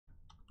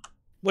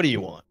What do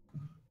you want?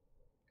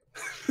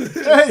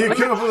 Hey, you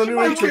came up with a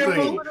new intro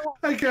thing.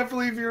 I can't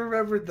believe you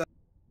remembered that.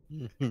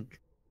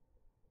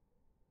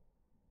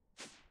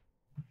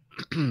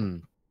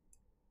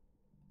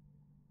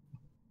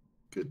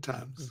 Good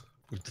times.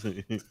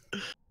 The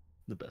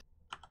best.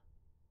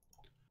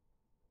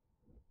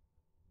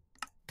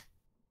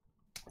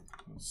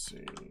 Let's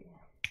see.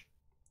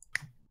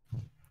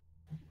 1,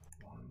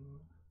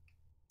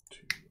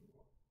 2.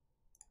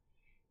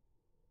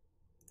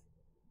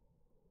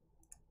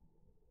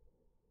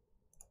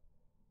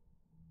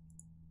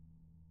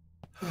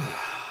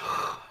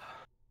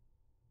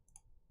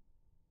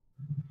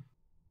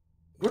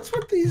 What's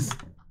with these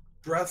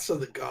breaths of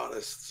the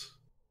goddess?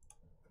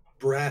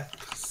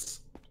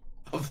 Breaths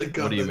of the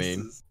goddesses. What do you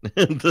mean?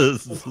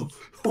 This...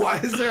 Why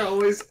is there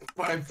always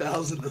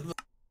 5,000 of them?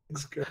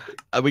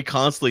 We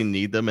constantly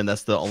need them, and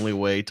that's the only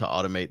way to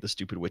automate the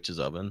stupid witch's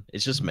oven.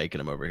 It's just making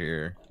them over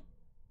here.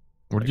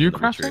 What do you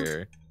craft?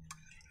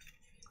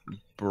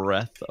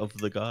 Breath of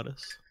the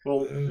goddess.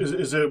 Well,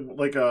 is it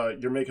like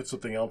you're making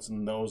something else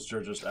and those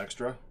are just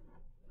extra?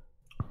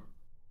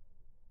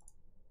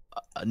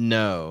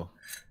 No,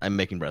 I'm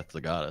making breath of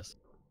the goddess.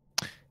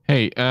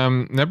 Hey,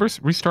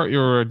 Nebers, restart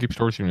your deep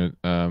storage unit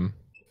thing,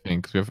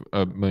 because we have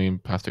a million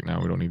plastic now.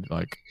 We don't need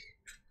like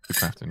to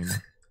craft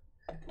anymore.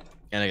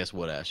 And I guess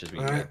wood ashes we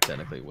can get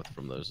technically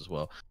from those as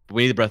well. But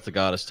we need the breath of the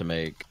goddess to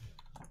make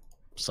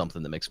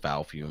something that makes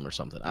foul fume or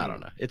something. I don't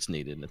know. It's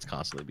needed, and it's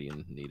constantly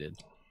being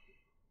needed.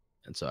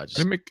 And so I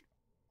just make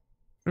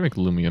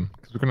aluminum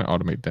because we're gonna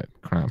automate that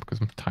crap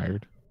because I'm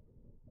tired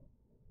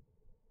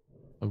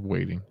of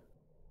waiting.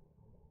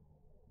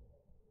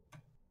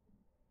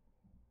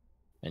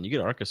 And you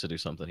get Arcus to do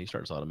something. He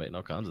starts automating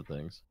all kinds of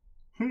things.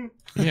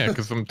 Yeah,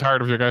 because I'm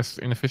tired of your guys'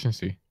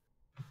 inefficiency.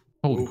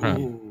 Holy crap!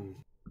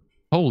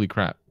 Holy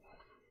crap!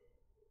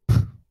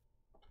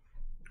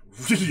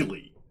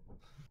 Really?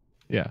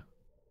 Yeah.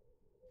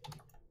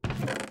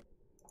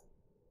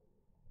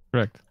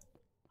 Correct.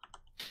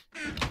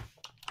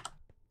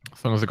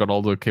 As long as I got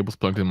all the cables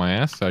plugged in my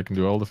ass, I can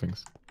do all the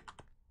things.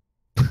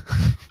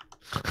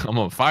 I'm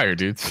on fire,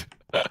 dudes.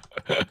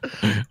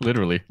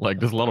 Literally. Like,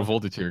 there's a lot of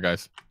voltage here,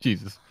 guys.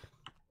 Jesus.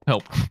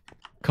 Help.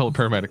 Call the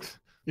paramedics.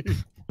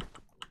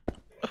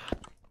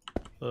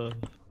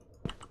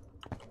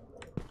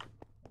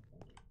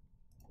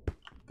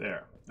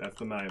 There. That's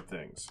the 9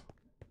 things.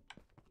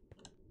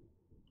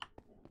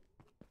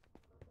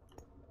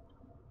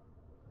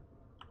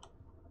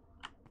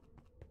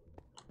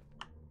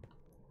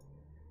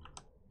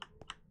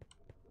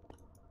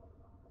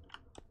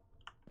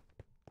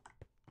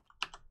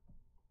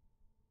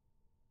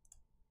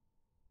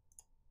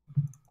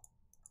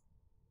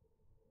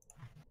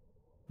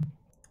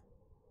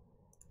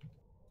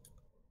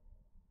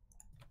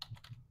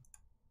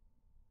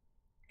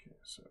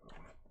 So,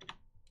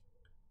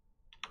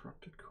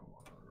 corrupted core.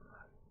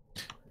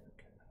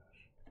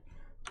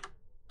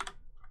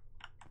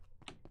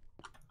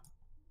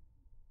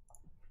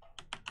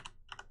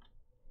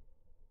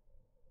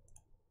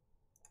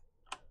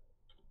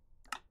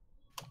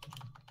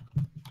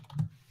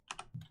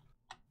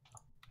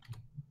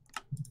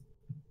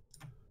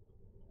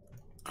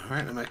 All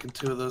right, I'm making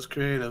 2 of those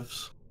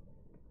creatives.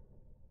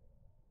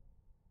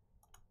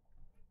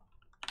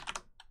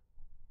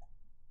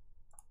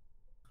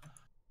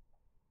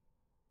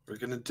 We're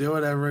gonna do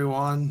it,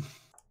 everyone.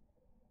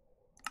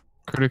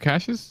 Creative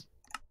caches?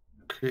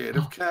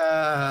 Creative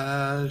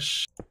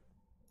cache.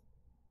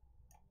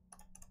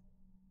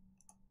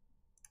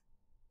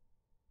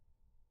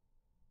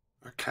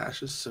 Our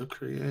cache is so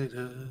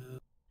creative.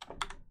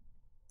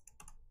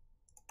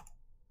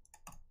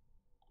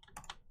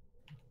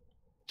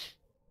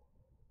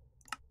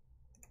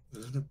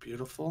 Isn't it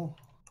beautiful?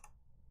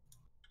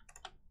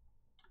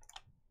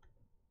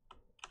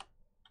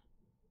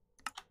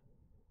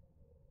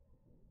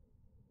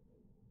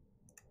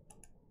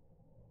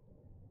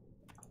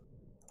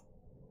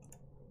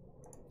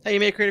 Hey, you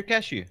made a creative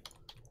cashew.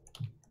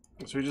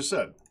 That's what you just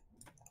said.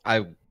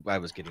 I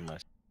was getting my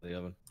the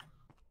oven.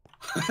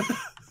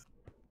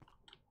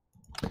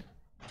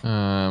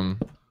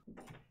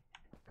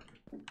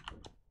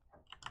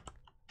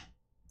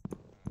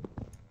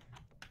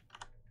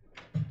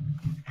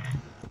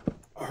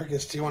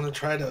 Argus, do you want to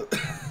try to?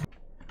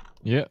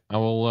 Yeah, I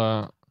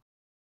will.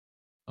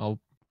 I'll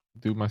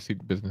do my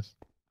seed business.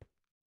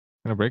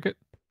 Can I break it?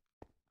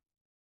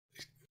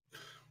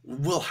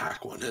 We'll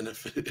hack one in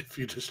if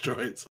you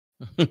destroy it.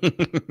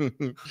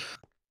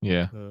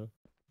 Yeah.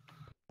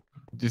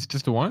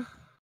 Just the one?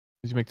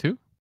 Did you make 2?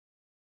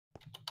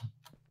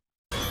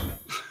 Oh,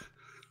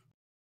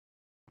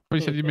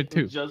 you said you made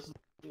 2. Just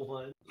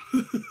one.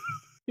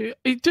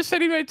 He just said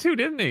he made 2,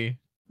 didn't he?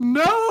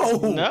 No.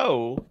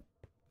 No.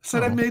 I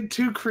said I made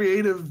 2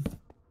 creative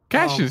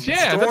caches.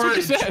 Yeah, that's what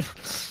you said.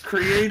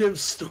 Creative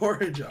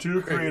storage.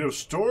 2 creative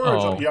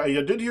storage. Oh. Yeah,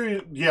 you did hear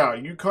you. Yeah,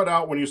 you cut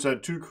out when you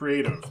said 2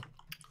 creative,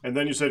 and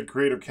then you said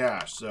creative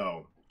cache.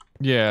 So.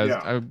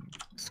 Yeah.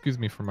 Excuse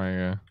me for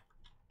my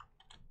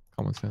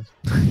common sense.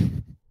 All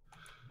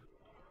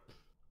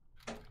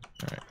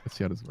right, let's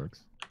see how this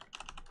works.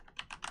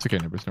 It's okay,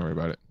 neighbors. Don't worry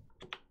about it.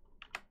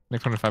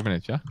 Next one in 5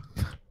 minutes, yeah?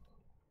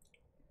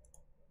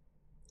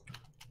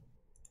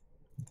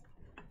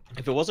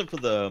 If it wasn't for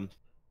the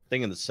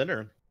thing in the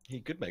center, he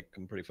could make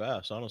them pretty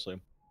fast, honestly.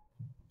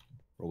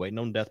 We're waiting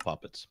on death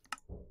poppets.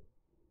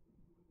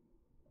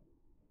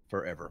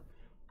 Forever.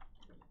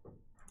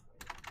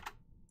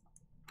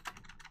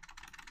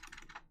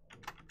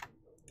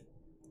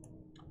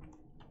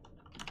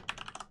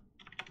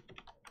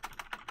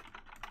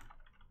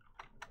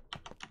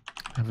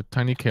 I have a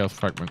tiny chaos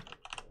fragment.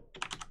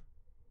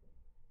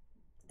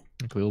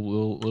 Like a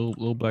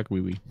little black wee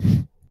wee.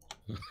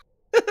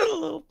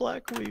 Little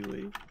black wee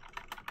wee.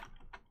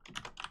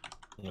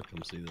 I'll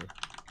come see the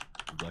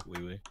black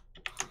wee wee.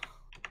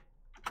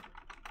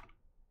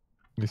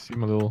 You see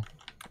my little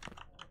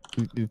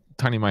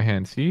tiny my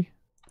hand, see?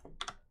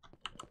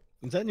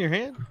 Is that in your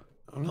hand?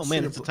 I wanna Oh see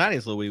man, a it's the bl-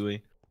 tiniest little wee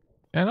wee.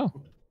 Yeah, I know.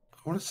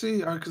 I want to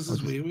see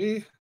Arcus's wee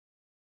wee.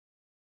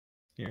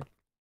 Here.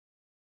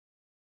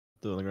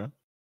 Do it on the ground.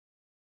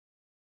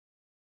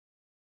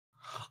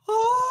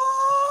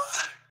 Oh,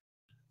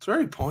 it's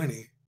very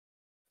pointy.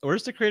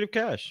 Where's the creative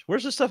cache?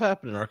 Where's this stuff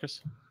happening,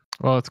 Arcus?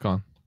 Well, it's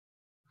gone.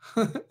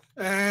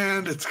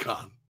 And it's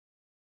gone.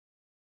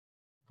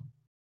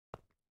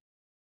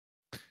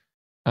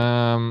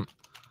 I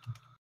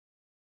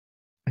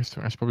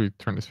should probably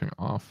turn this thing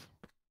off.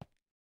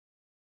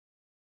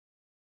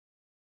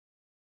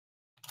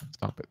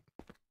 Stop it.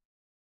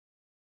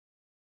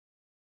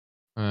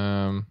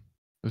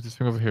 There's this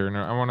thing over here, and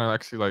I want to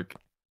actually like.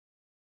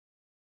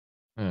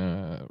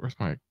 Where's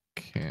my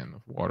can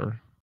of water?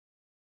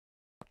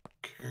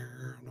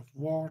 Can of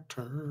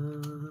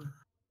water.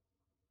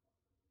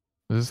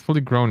 This is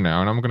fully grown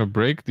now, and I'm gonna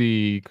break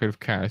the creative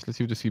cache. Let's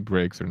see if the seed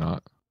breaks or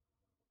not.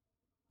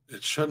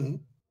 It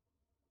shouldn't.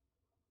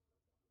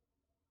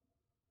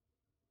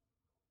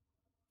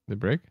 Did it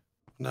break?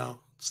 No,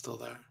 it's still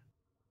there.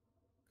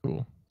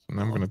 Cool. So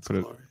now I'm gonna put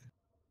it.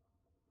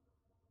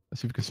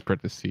 Let's see if we can spread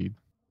the seed.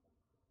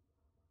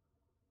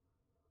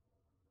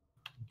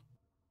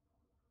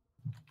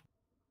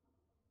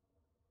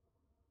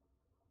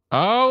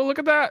 Oh, look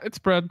at that! It's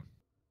spread.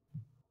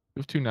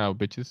 We have 2 now,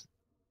 bitches.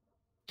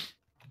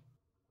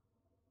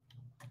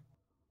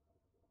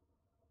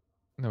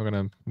 Now we're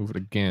gonna move it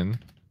again.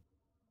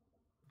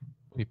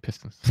 We need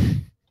pistons. I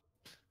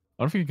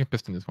don't think you can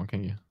piston this one,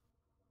 can you?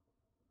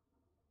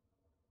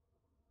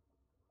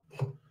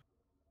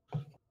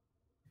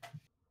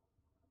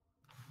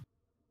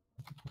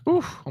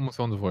 Oof! Almost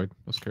on the void.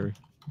 That's scary.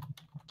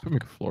 Let's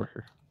make a floor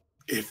here.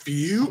 If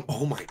you,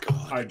 oh my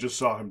god! I just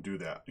saw him do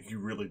that. He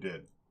really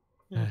did.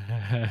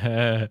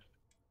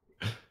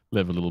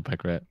 Live a little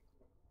peck rat.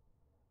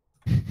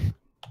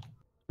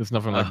 There's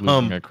nothing like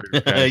losing a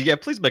creative cache. Yeah,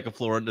 please make a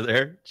floor under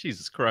there.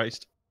 Jesus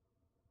Christ.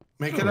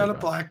 Make it out of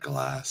black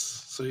glass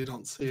so you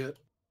don't see it.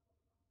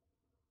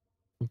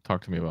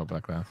 Talk to me about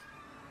black glass.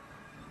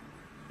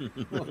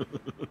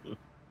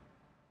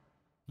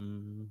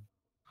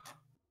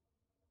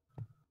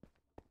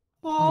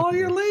 Oh,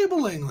 you're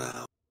labeling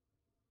them.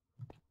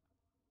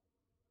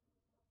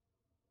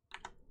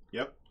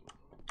 Yep.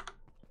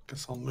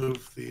 Guess I'll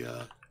move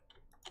the.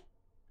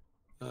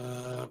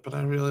 But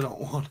I really don't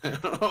want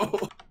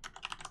to.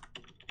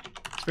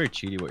 It's very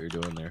cheaty what you're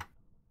doing there.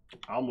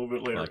 I'll move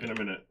it later in a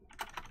minute.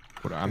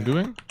 What I'm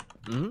doing?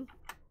 Mm-hmm.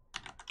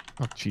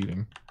 Not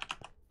cheating.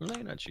 No,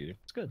 you're not cheating.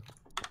 It's good.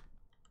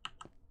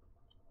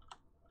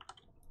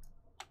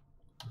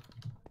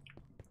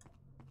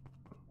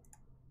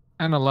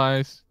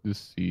 Analyze the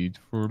seed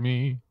for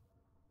me.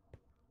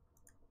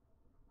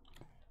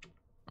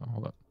 Oh,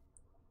 hold up.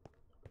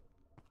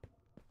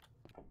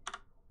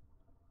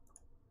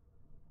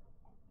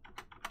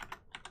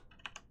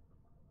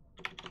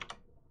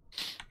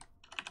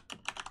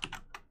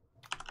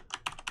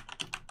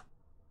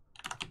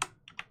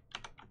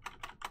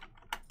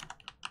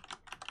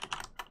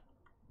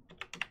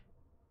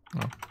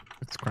 Oh,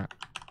 it's crap.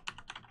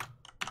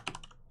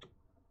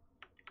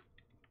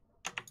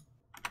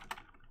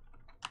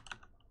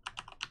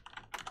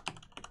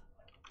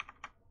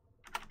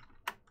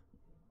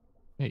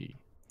 Hey.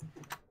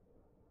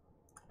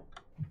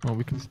 Well,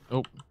 we can.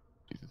 Oh,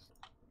 Jesus.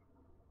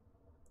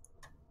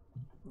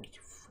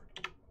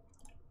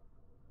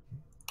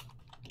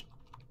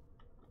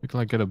 We can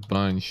like get a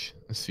bunch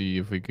and see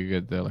if we could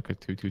get like a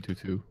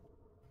 2-2-2-2.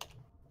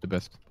 The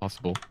best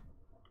possible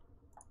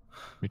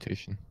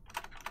mutation.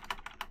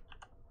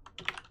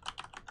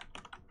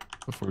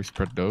 Before we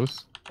spread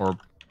those, or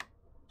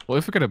well,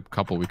 if we get a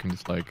couple, we can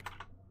just like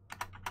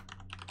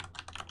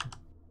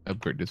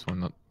upgrade this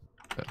one. Not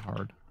that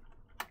hard.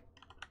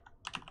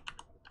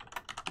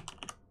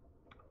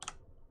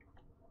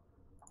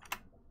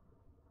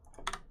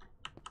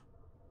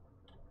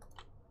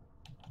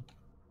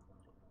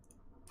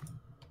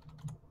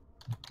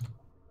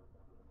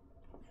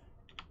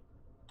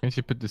 Can't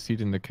you put the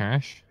seed in the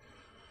cache?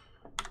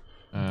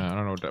 I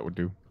don't know what that would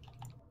do.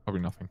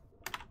 Probably nothing.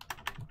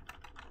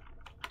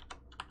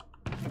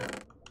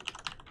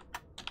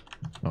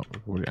 Oh,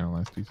 we've already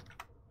analyzed these.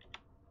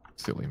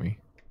 Silly me.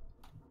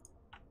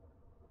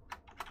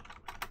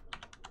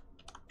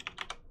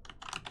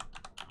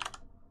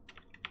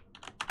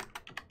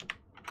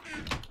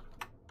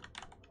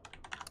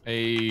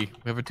 We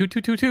have a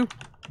 2-2-2-2.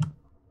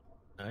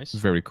 Nice.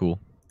 Very cool.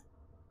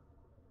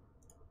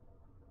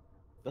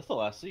 That's the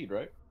last seed,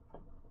 right?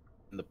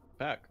 In the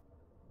pack.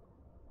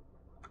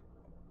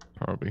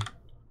 Probably.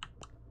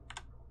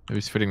 Maybe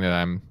it's fitting that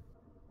I'm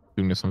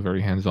doing this on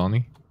very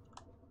hands-on-y.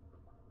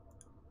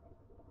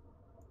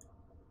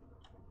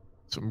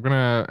 So I'm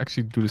gonna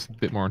actually do this a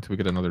bit more until we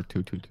get another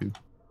 2-2-2.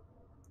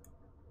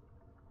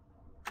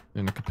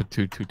 Then I can put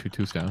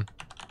 2-2-2-2s down.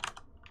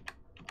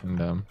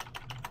 And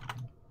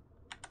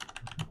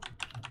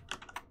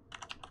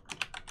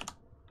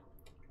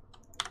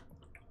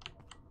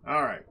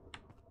All right.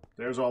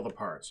 There's all the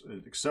parts,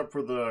 except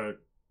for the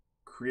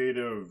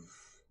creative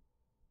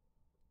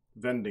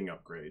vending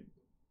upgrade.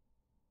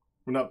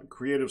 Well, not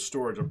creative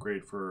storage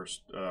upgrade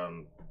first.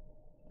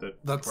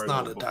 That's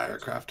not a dire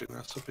crafting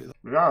recipe.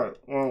 Yeah,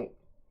 well,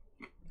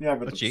 yeah,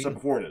 but What the you step eating?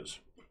 before it is.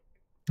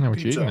 yeah, what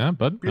you Pizza. eating, huh,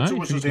 bud? Pizza Huh?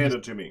 was You just can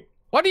handed to me.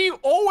 Why do you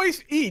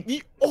always eat?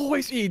 You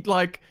always eat.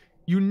 Like,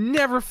 you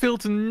never fail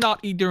to not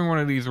eat during one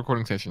of these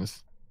recording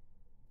sessions.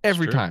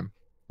 Every true. time.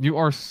 You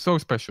are so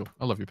special.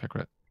 I love you, Pet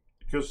Rat.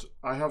 Because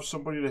I have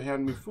somebody to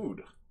hand me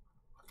food.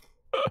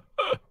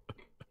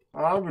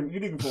 I've been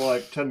eating for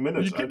like 10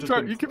 minutes. You keep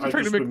trying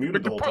to make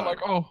muted the the whole point time. like,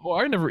 oh, well,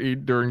 I never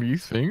eat during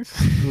these things.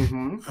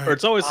 Mm-hmm. Or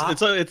it's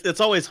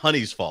always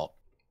Honey's fault.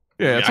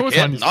 Yeah, it's I always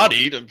can't Honey's not fault.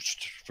 eat.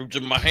 Food's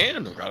in my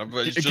hand.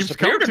 It's It just keeps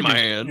appeared coming in to my me.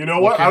 hand. You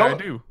know What what? can I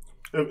do?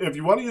 If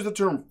you want to use the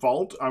term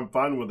fault, I'm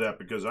fine with that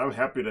because I'm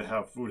happy to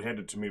have food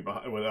handed to me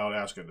without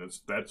asking.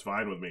 That's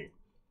fine with me.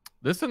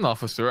 Listen,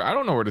 officer, I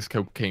don't know where this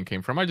cocaine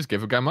came from. I just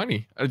gave a guy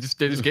money. They just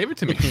gave it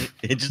to me.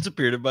 It just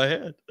appeared in my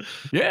head.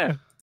 Yeah.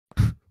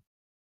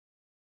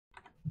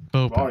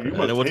 Oh, Wow, Pet you I Rat.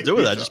 didn't know what to hate do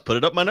with it. I pizza. just put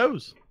it up my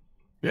nose.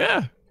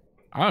 Yeah.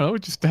 I don't know.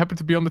 It just happened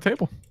to be on the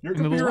table. You're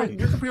in the little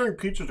comparing light.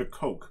 pizza to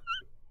Coke.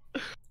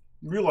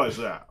 You realize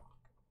that?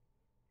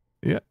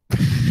 Yeah.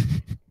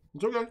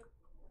 It's okay.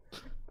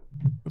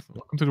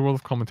 Welcome to the world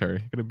of commentary.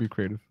 You gotta be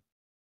creative.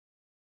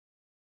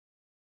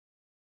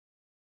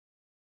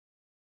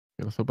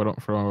 Okay, let's hope I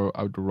don't throw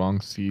out the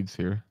wrong seeds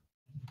here.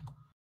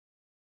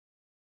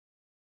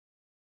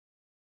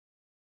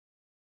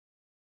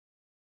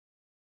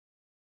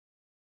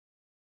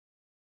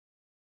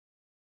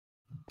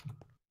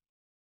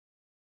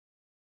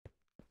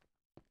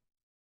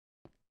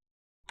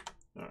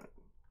 All right.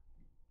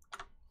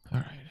 All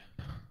right.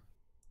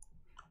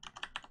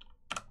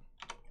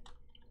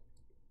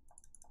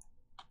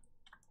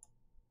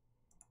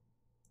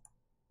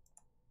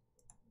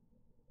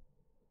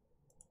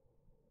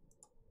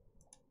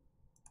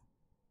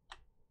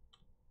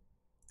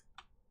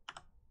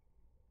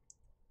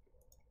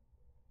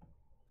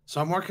 So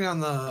I'm working on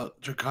the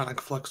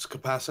draconic flux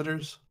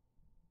capacitors.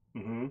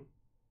 Mm-hmm.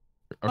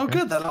 Oh, Okay.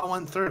 good. That all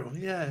went through.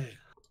 Yay.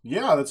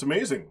 Yeah, that's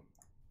amazing.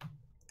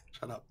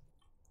 Shut up.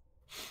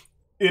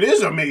 It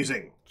is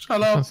amazing.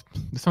 Shut up.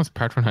 This sounds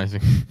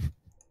patronizing.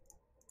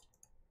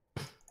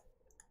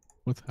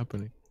 What's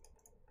happening?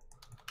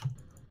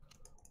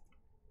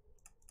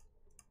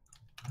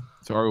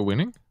 So are we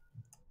winning?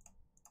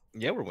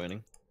 Yeah, we're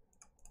winning.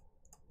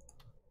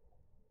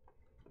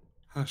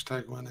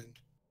 Hashtag winning.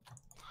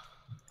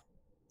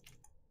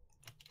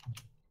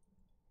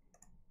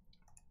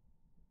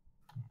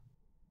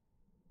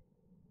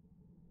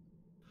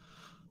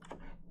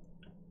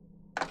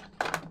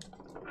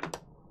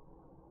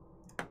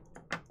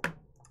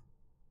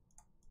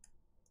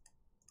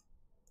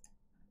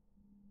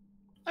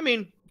 I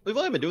mean, we've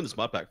only been doing this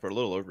mod pack for a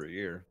little over a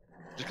year.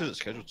 Just because it's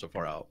scheduled so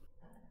far out.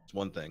 It's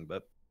one thing,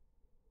 but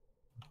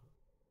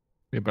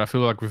Yeah, but I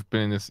feel like we've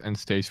been in this end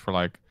stage for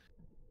like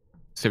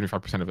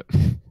 75% of it.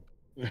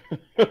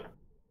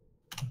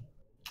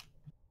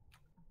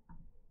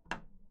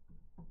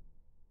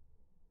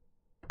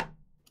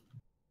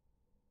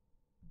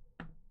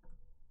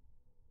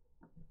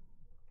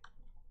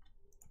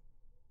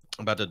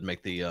 I'm about to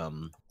make the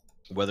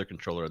weather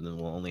controller, and then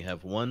we'll only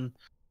have one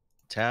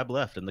tab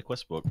left in the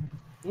quest book.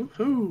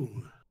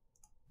 Woohoo.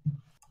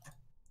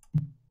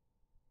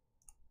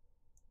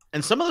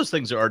 And some of those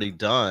things are already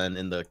done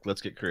in the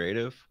Let's Get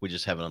Creative. We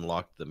just haven't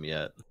unlocked them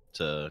yet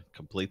to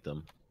complete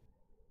them.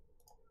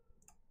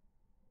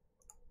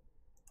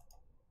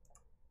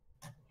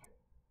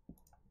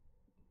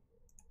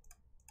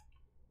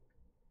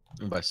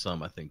 And by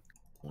some, I think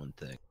one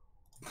thing.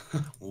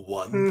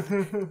 One.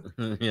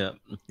 yeah,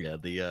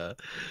 the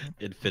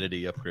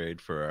Infinity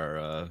upgrade for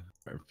our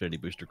Infinity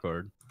booster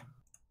card.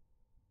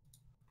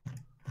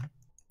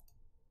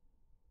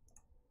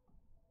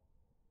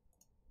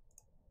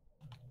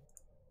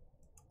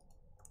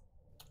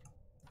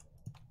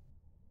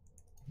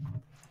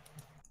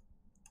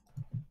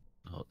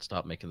 Oh, it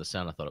stopped making the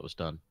sound. I thought it was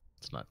done.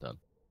 It's not done.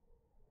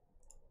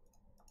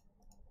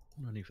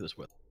 What do I need for this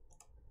weather?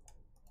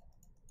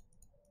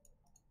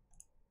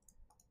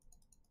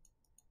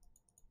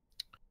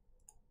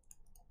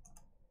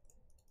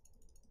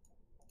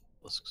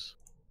 Lisks.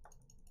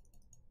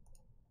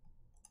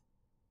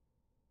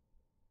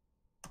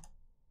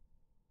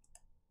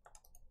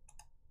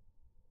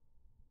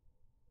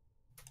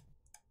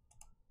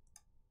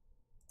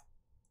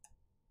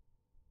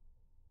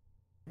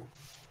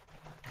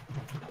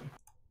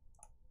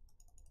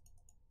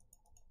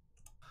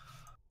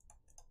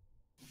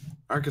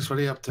 Marcus, what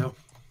are you up to?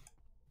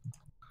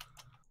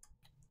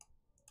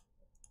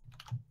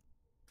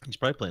 He's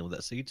probably playing with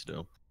that seed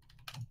still.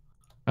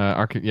 Yeah,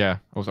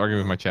 I was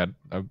arguing with my chat.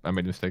 I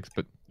made mistakes,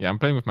 but yeah, I'm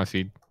playing with my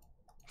seed.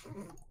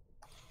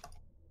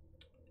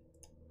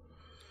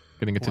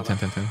 Getting it to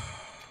 10-10-10.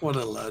 What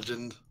a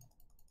legend.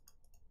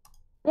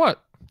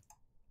 What?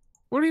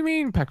 What do you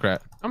mean,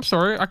 Packrat? I'm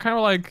sorry. I kind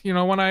of like,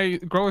 when I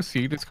grow a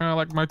seed, it's kind of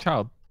like my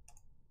child.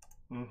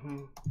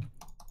 Mm-hmm.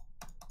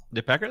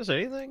 Did Packrat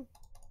say anything?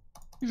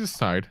 He just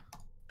sighed.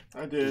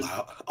 I did.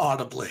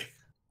 Audibly.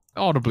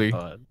 Audibly.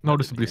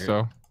 Noticeably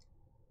so.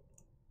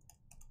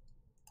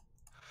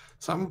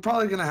 So I'm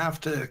probably gonna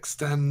have to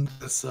extend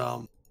this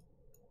this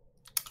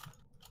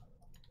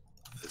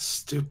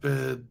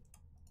stupid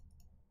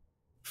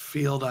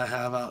field I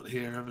have out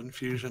here of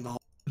infusion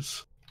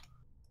altars.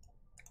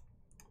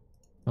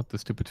 Not the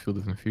stupid field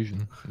of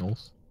infusion,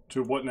 Knowles.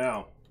 To what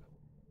now?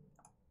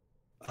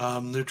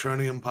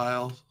 Neutronium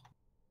piles.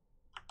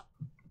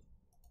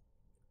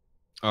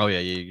 Oh yeah,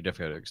 you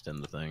definitely got to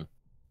extend the thing.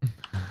 I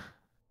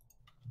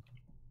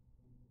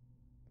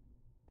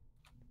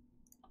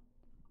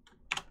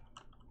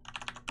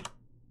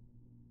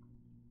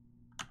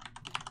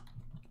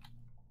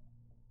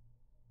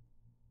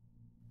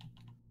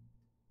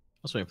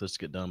was waiting for this to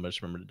get done, but I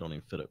just remembered it don't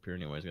even fit up here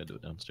anyways. I gotta do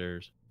it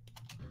downstairs.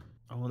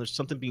 Oh, and there's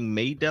something being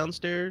made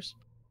downstairs?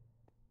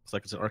 It's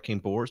like it's an arcane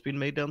board being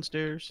made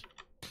downstairs.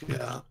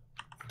 Yeah.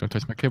 Don't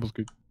touch my cables,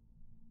 good.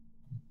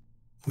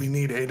 We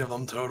need 8 of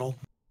them total.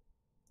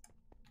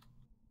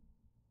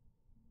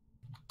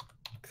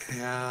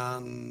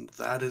 And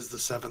that is the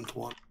 7th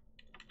one.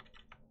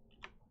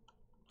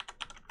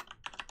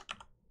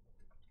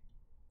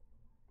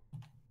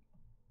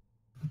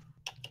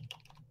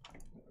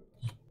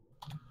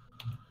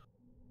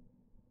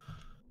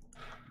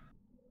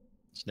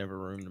 It's never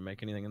room to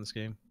make anything in this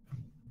game.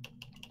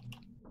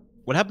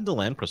 What happened to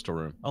Land Crystal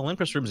Room? Oh, Land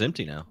Crystal Room's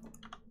empty now.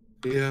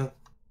 Yeah.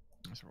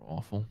 Those are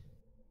awful.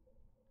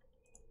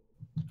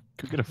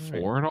 Could we get a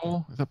 4 at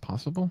all? Is that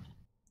possible?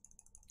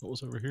 What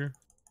was over here?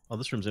 Oh,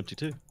 this room's empty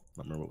too. I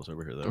don't remember what was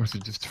over here though. Or is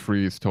it just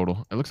freeze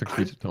total? It looks like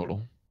freeze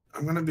total.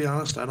 I'm gonna be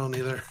honest, I don't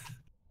either.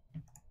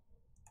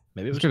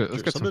 Maybe it was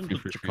let's get some something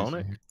freeze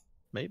draconic.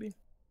 Maybe.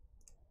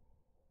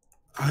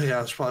 Oh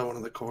yeah, it's probably one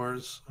of the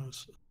cores.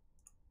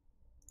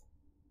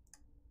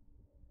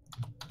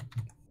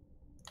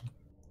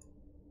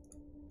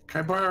 Can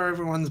I borrow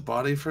everyone's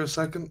body for a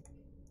second?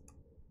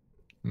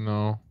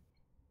 No.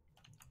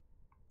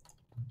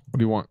 What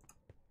do you want?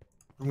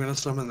 I'm gonna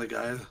summon the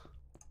guide.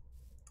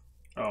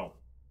 Oh.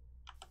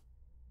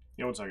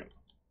 Yeah, 1 second.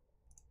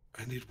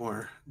 I need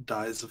more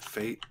Dyes of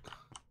Fate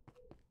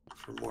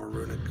for more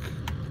runic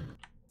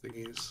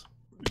thingies.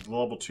 It's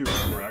level 2,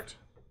 correct?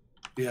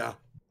 Yeah.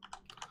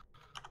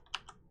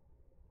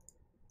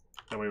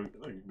 That way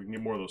we can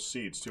get more of those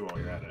seeds too while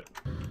you're at it.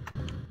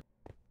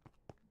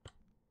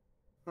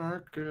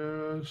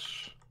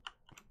 Marcus.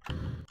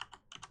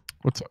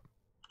 What's up?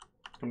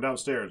 Come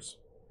downstairs.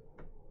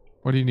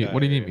 What do you need? What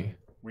do you need me?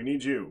 We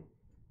need you.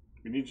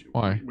 We need you.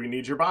 Why? We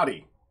need your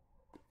body.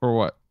 For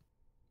what?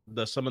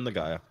 The summon the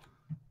Gaia.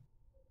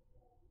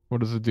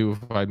 What does it do if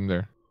I'm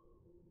there?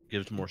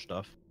 Gives more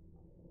stuff.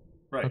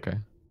 Right. Okay.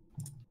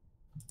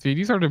 See,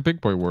 these are the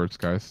big boy words,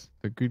 guys.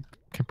 The good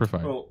can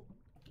provide. Well,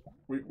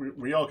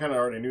 we all kind of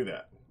already knew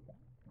that.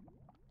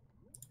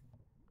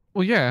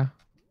 Well, yeah.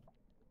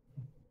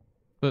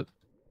 But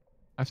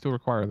I still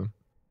require them.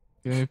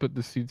 Can you put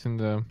the seeds in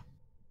the...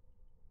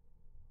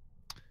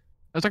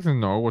 I'd like to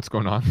know what's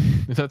going on.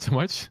 Is that too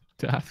much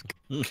to ask?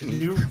 Can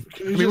you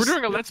We're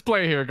doing a let's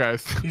play here,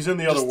 guys. He's in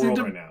the other Just need world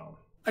to- right now.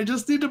 I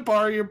just need to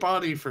borrow your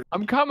body for...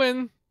 I'm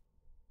coming.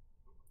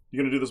 You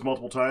gonna do this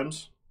multiple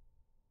times?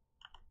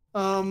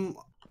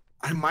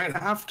 I might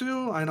have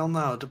to. I don't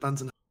know. It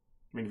depends on... I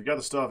mean, if you got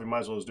the stuff, you might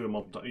as well just do it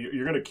multiple times.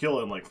 You're gonna kill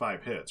it in like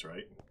 5 hits,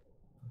 right?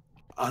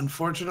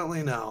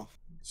 Unfortunately, no.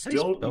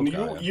 Still, spell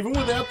Gaia? even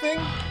with that thing?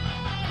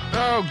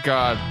 Oh,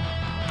 God.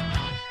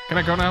 Can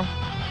I go now?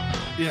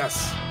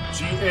 Yes.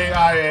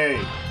 Gaia.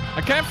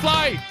 I can't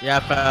fly! Yeah, I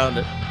found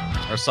it.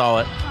 Or saw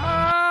it.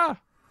 Ah!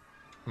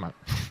 Come on.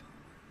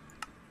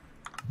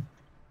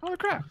 Holy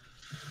crap.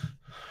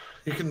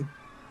 You can...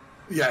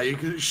 Yeah,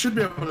 you should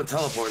be able to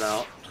teleport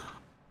out.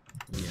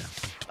 Yeah.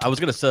 I was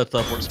gonna set a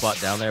teleport spot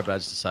down there, but I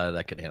just decided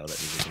I couldn't handle that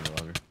music any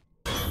longer.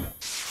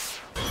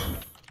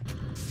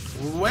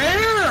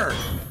 Where?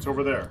 It's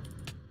over there.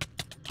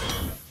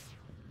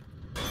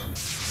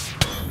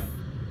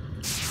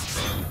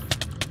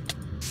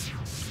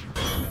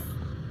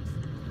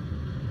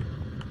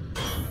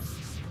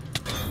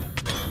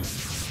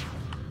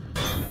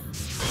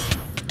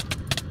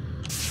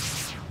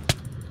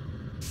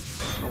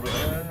 Over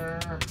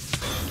there.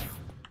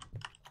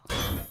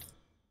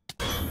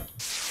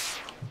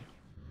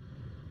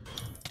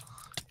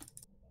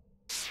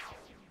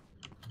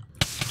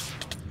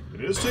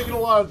 It is taking a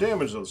lot of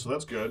damage though, so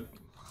that's good.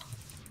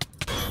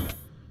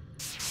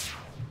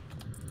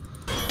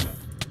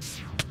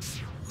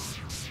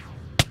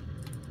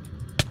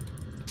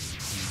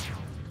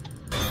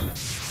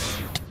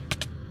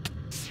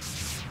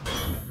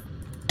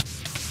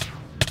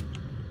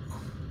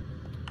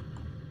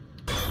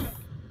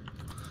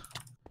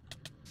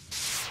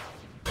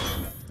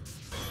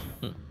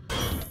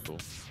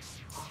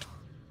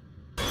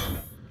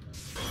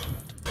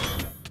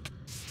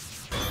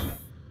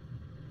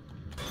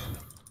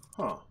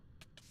 Huh.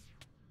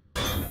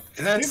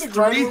 And that's Think the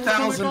grinder would work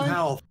on that 3,000 guy?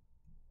 health.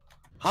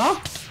 Huh?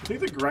 Do you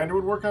think the grinder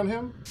would work on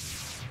him?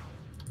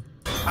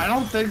 I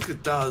don't think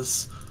it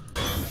does.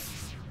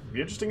 It'd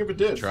be interesting if it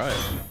did. Try it.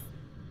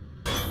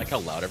 Like how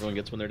loud everyone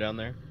gets when they're down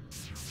there.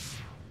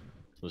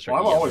 So Well,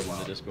 I'm always in the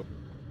loud. Discord.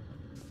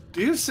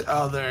 Do you see?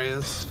 Oh, there he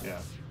is. Yeah,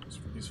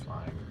 he's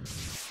fine.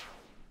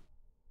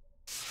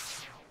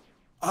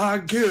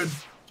 Good.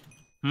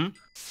 Hmm?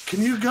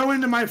 Can you go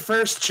into my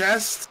first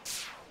chest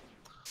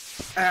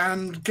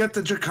and get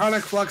the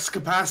Draconic Flux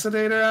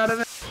Capacitator out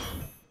of it?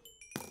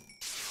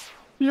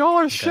 Y'all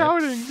are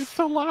shouting. It's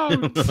so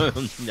loud.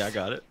 Yeah, I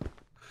got it.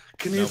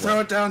 Can you No throw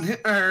way. it down here,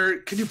 or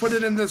can you put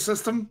it in the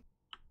system?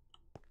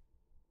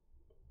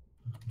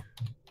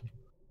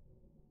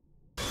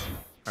 All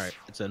right,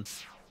 it's in.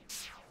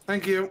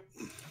 Thank you.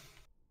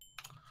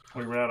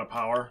 We ran out of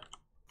power.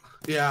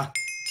 Yeah.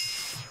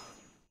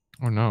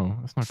 Oh no,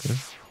 that's not good.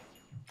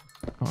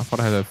 Oh, I thought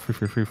I had a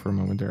free for a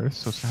moment there. That's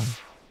so sad.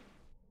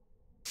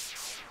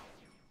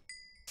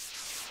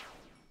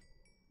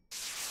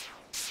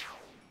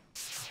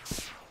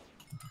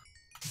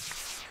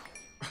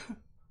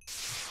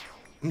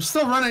 I'm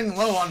still running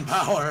low on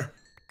power.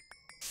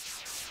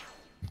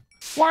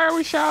 Why are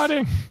we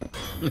shouting?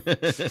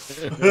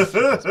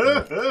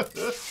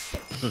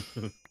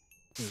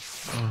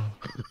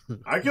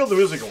 I killed the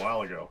music a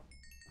while ago.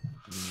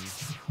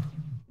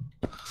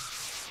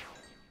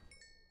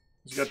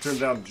 Just got turned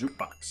down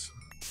jukebox.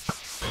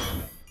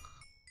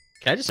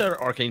 Can I just add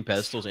arcane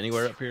pedestals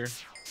anywhere up here?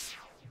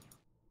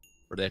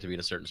 Or do they have to be in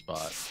a certain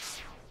spot?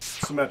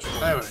 Symmetrical.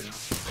 There we go.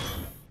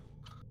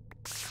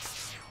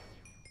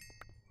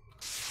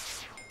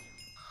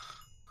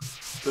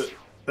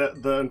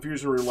 The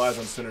infusion relies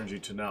on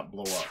synergy to not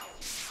blow up.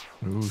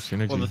 Ooh,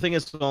 synergy. Well, the thing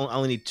is, I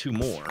only need 2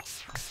 more.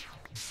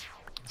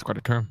 It's quite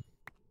a term.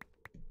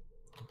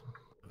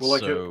 Well,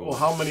 like, So- well,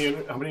 how many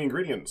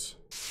ingredients?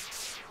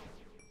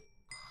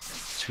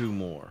 2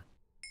 more.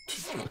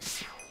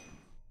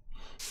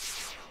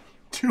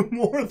 2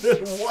 more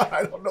than what?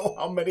 I don't know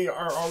how many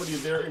are already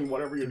there in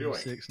whatever you're doing.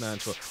 6, 9,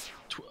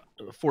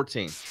 12,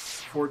 14.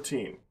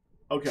 14.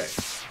 Okay.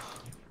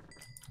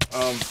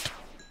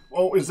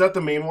 Oh, is that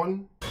the main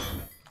one?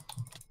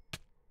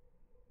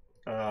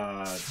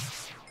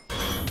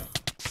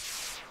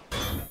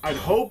 I'd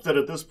hope that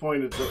at this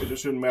point it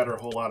just shouldn't matter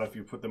a whole lot if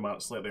you put them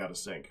out slightly out of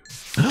sync.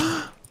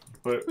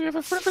 But We have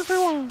a free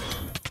one.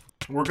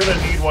 we're gonna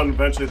need one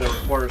eventually that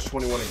requires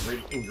 21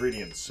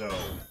 ingredients. So,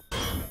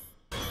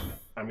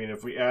 I mean,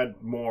 if we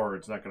add more,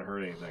 it's not gonna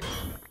hurt anything.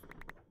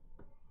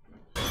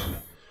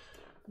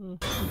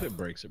 If it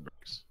breaks, it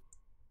breaks.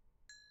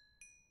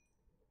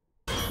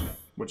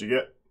 What'd you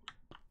get?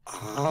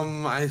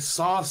 I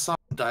saw some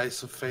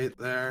dice of fate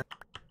there.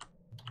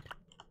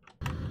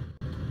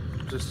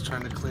 Just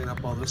trying to clean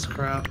up all this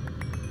crap.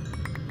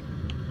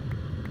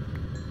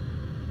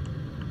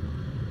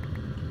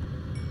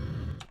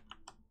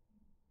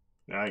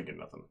 Nah, I ain't get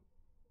nothing.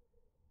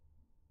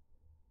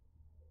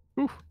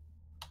 Oof.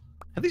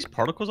 Have these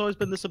particles always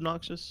been this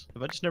obnoxious?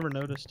 Have I just never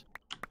noticed?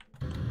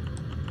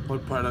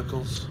 What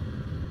particles?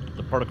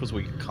 The particles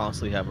we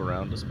constantly have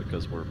around us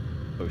because we're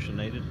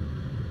potionated?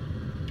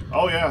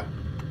 Oh yeah,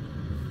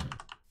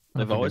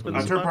 They've always been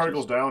I this turned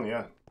obnoxious? particles down.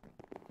 Yeah.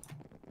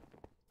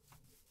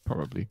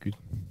 Probably good.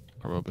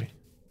 Probably.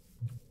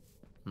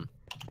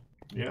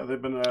 Yeah,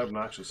 they've been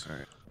obnoxious.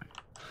 Alright.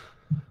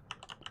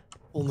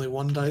 Only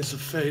one dice of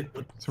fate,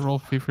 but Is it all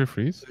free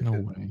freeze? No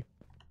way.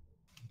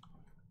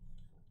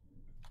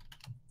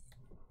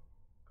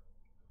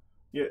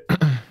 Yeah.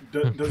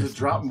 Does it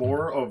drop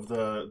more of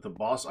the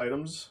boss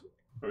items,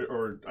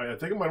 or I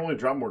think it might only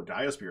drop more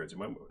Gaia spirits?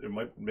 It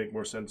might make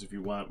more sense if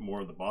you want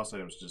more of the boss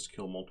items to just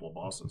kill multiple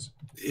bosses.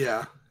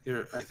 yeah,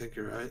 I think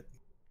you're right.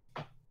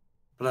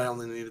 But I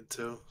only needed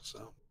 2,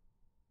 so.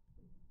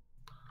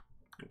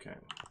 Okay.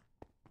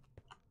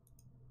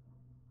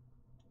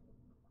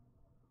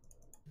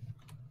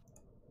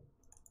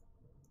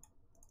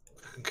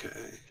 Okay.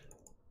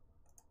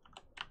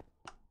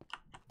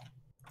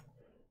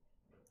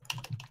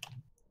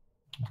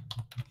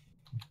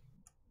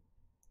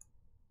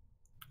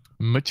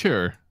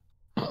 Mature.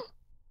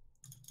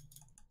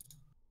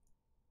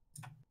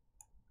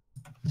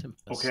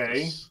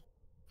 Okay.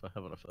 If I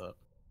have enough of that.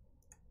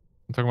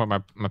 I'm talking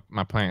about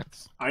my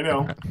plants. I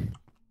know.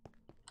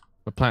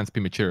 But plants be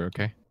mature,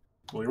 okay?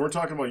 Well, you weren't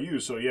talking about you,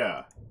 so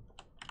yeah.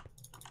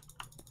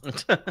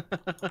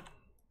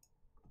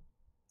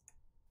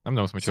 I'm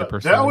the most mature So,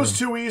 person. that in the was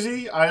room. too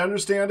easy. I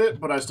understand it,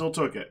 but I still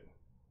took it.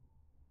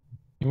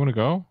 You want to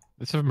go?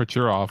 Let's have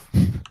mature off.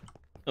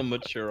 I'm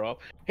mature off.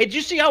 Hey, did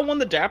you see how I won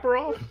the Dapper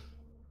off?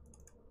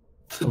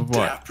 Of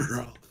what?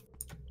 Dapper up.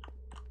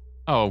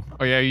 Oh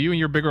yeah, you and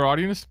your bigger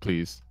audience,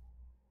 please.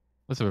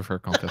 Let's have a fair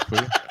contest,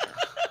 please.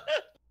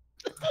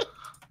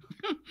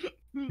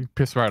 You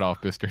piss right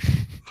off, Bister.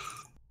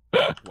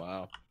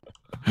 Wow.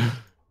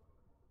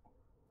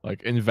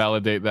 Like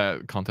invalidate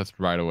that contest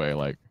right away,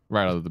 like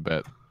right out of the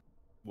bet.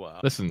 Wow.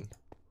 Listen,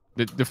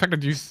 the fact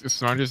that you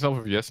surround yourself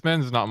with yes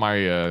men is not my.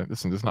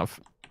 Listen, this is not.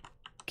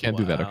 Can't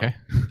do that, Wow. okay?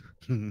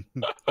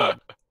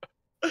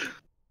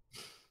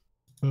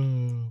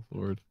 Oh,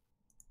 Lord.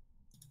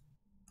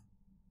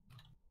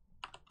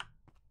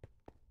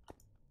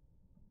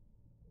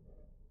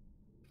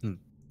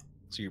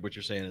 So what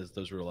you're saying is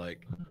those were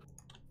like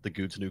the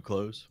Goot's new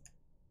clothes?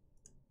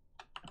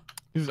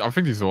 I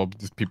think these are all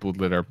just people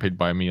that are paid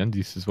by me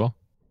undies as well.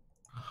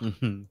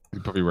 You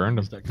probably wearing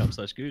them.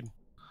 .com/good.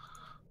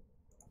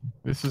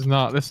 This is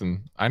not.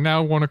 Listen, I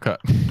now want to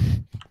cut.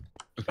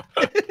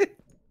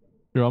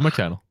 You're on my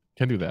channel.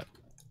 Can't do that.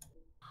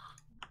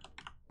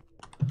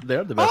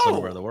 They're the best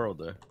underwear in the world,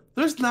 though.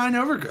 There's 9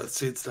 overgrowth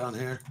seeds down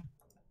here.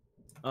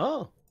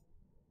 Oh.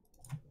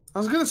 I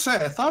was gonna say,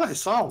 I thought I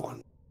saw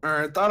one,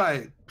 or I thought I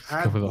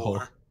had Cover the more.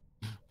 hole.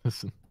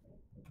 Listen.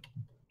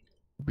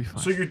 We'll be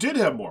fine. So you did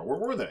have more. Where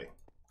were they?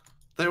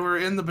 They were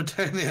in the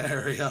Britannia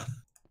area.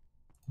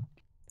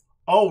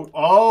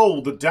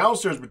 Oh, the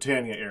downstairs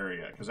Britannia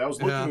area. Because I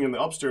was looking in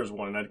the upstairs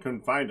one and I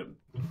couldn't find them.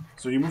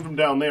 So you moved them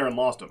down there and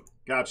lost them.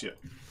 Gotcha.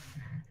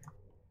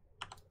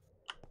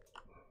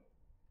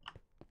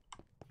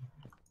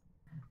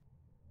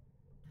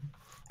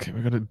 Okay,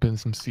 we gotta bin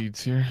some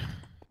seeds here.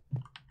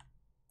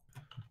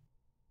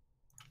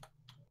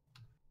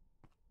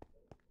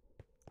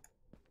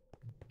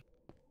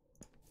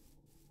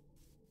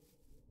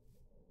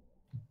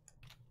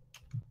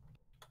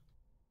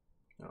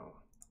 Oh.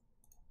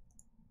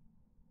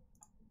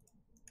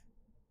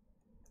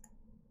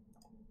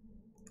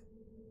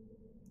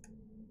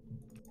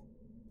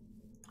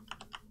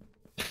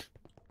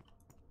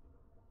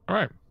 All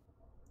right,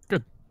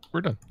 good.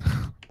 We're done.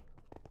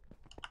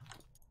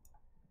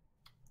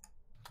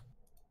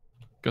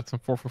 Got some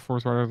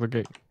 444s right out of the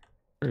gate.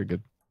 Very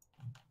good.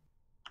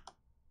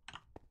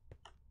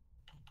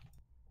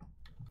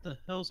 What the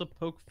hell's a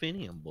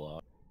Pokefinium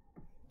block?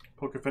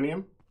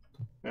 Pokefinium?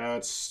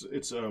 It's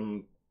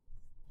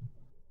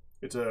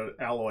a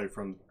alloy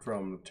from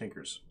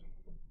Tinkers.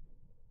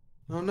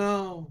 Oh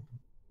no.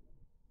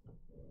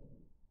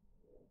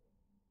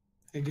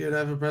 Hey, good. I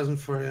have a present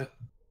for you.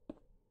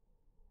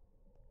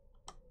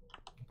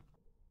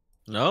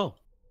 No.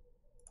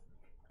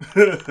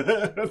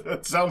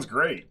 That sounds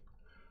great.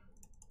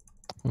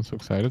 I'm so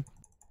excited.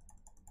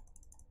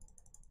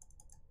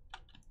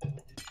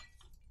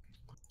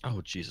 Oh,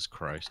 Jesus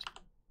Christ.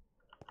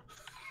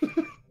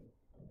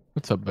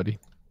 What's up, buddy?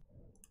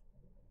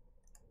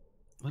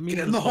 Let me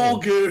Get in the hole,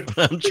 good.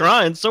 I'm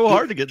trying so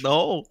hard to get in the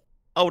hole.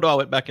 Oh, no, I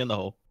went back in the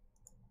hole.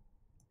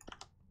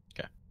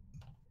 Okay.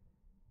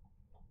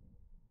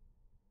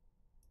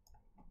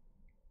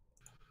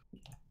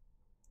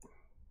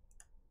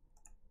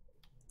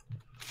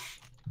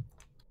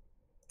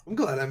 I'm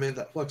glad I made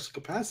that flux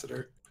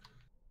capacitor.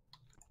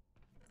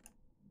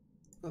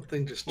 That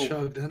thing just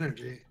chugged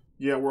energy.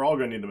 Yeah, we're all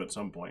going to need them at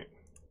some point.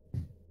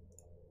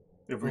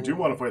 If we do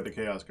want to fight the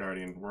Chaos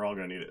Guardian, we're all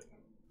going to need it.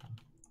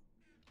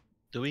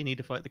 Do we need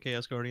to fight the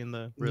Chaos Guardian,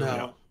 though? Really?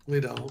 No, we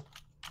don't.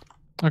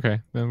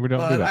 Okay, then we don't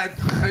do But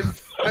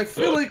that. I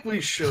feel like we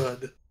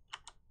should.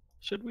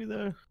 Should we,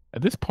 though?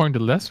 At this point, the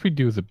less we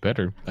do, the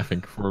better. I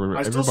think for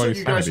I still say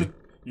everybody's sanity.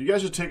 you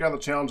guys should take on the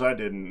challenge I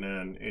did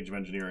in Age of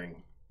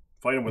Engineering.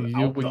 Fight him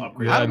without the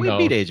upgrade. How did we no.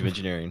 beat Age of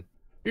Engineering?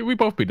 We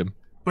both beat him.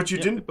 But you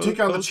Yeah, didn't we take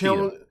on the both beat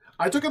challenge.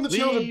 I took on the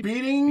challenge We of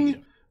beating beat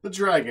him. the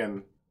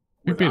dragon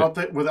We beat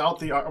without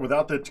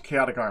the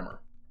chaotic armor,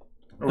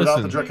 or without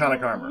the Listen.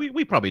 draconic armor.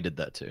 We probably did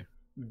that, too.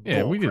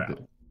 Yeah, we did Bullcrap.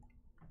 that.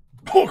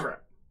 Bullcrap.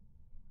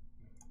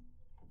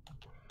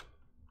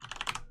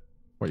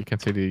 What, you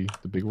can't say the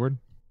big word?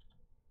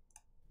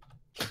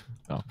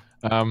 Oh.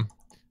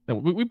 No,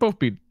 we both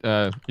beat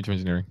Age of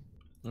Engineering.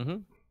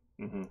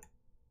 Mm-hmm. Mm-hmm.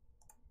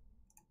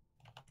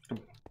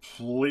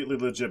 Completely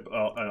legit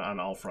on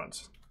all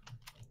fronts.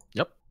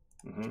 Yep.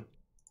 Mm-hmm.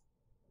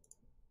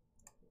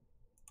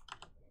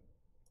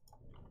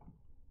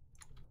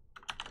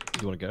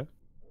 You want to go?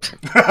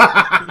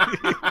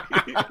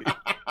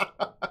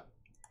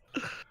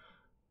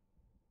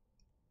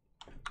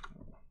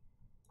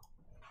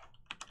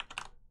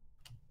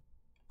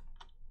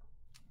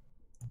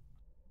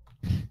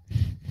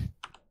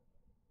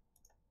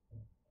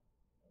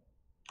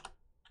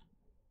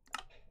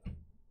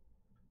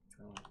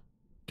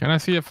 Can I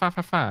see a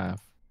 555?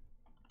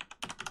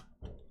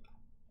 It's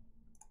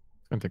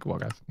gonna take a while,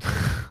 guys.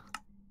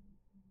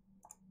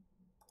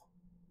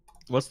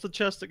 What's the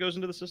chest that goes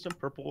into the system?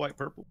 Purple, white,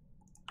 purple?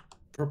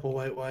 Purple,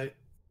 white, white.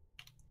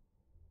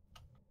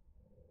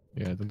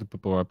 Yeah, don't do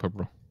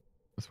purple.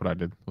 That's what I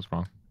did. What's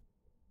wrong?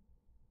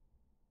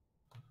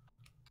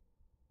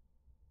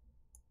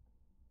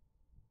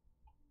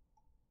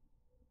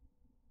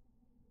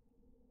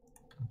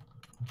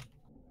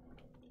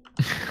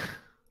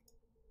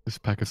 This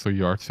pack is so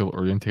yard sale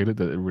orientated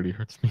that it really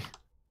hurts me.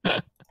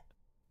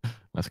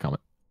 Nice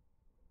comment.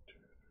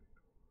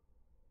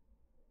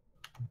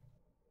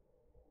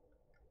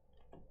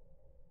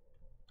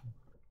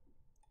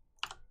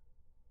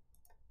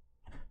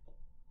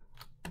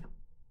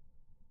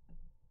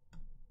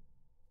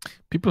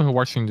 People who are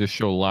watching this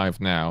show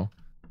live now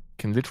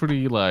can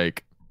literally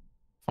like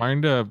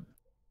find a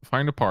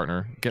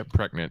partner, get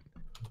pregnant,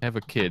 have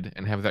a kid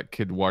and have that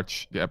kid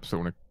watch the episode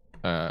when it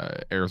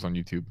airs on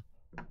YouTube.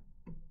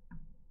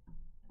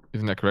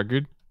 Isn't that correct,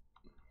 good?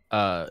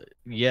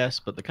 Yes,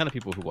 but the kind of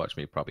people who watch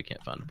me probably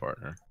can't find a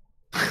partner.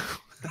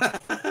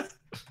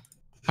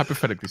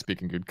 Hypothetically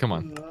speaking, good. Come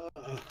on.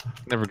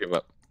 Never give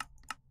up.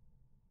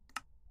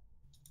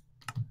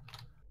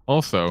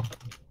 Also,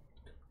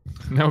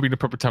 now would be the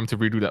proper time to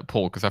redo that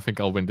poll, because I think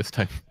I'll win this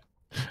time.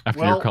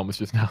 After your comments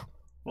just now.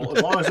 Well,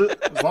 as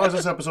long as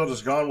this episode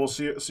is gone, we'll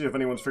see if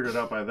anyone's figured it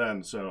out by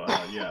then. So,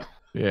 yeah.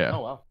 Yeah. Oh,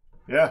 wow.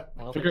 Yeah.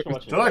 Well,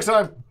 Till next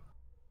time.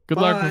 Good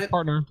luck with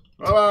partner.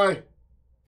 Bye-bye.